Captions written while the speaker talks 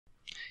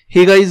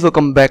Hey guys,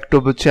 welcome back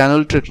to our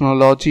channel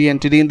Technology, and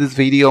today in this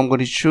video I'm going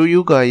to show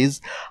you guys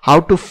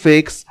how to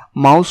fix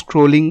mouse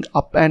scrolling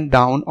up and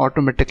down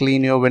automatically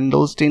in your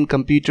Windows 10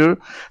 computer.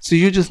 So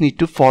you just need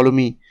to follow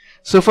me.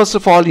 So first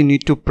of all, you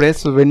need to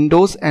press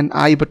Windows and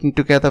I button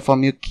together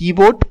from your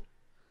keyboard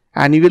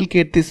and you will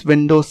get this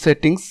Windows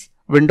settings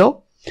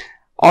window,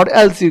 or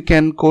else you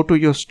can go to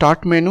your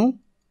start menu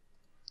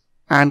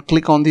and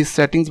click on the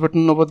settings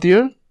button over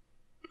there.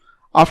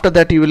 After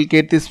that you will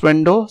get this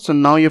window. So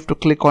now you have to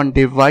click on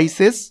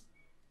devices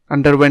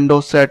under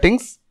Windows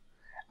settings,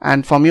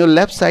 and from your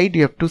left side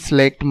you have to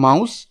select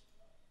mouse,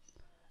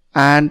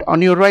 and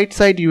on your right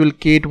side you will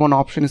get one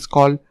option is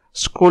called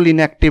scroll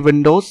inactive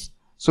windows.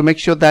 So make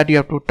sure that you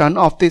have to turn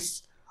off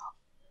this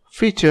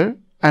feature,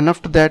 and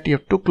after that you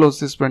have to close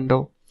this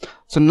window.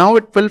 So now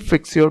it will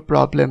fix your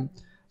problem.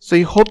 So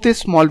I hope this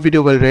small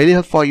video will really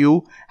help for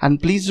you, and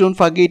please don't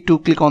forget to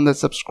click on the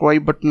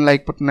subscribe button,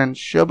 like button and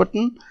share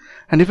button.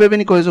 And if you have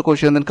any questions or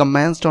questions, then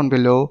comments down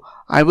below.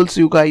 I will see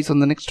you guys on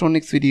the next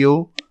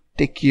video.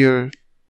 Take care.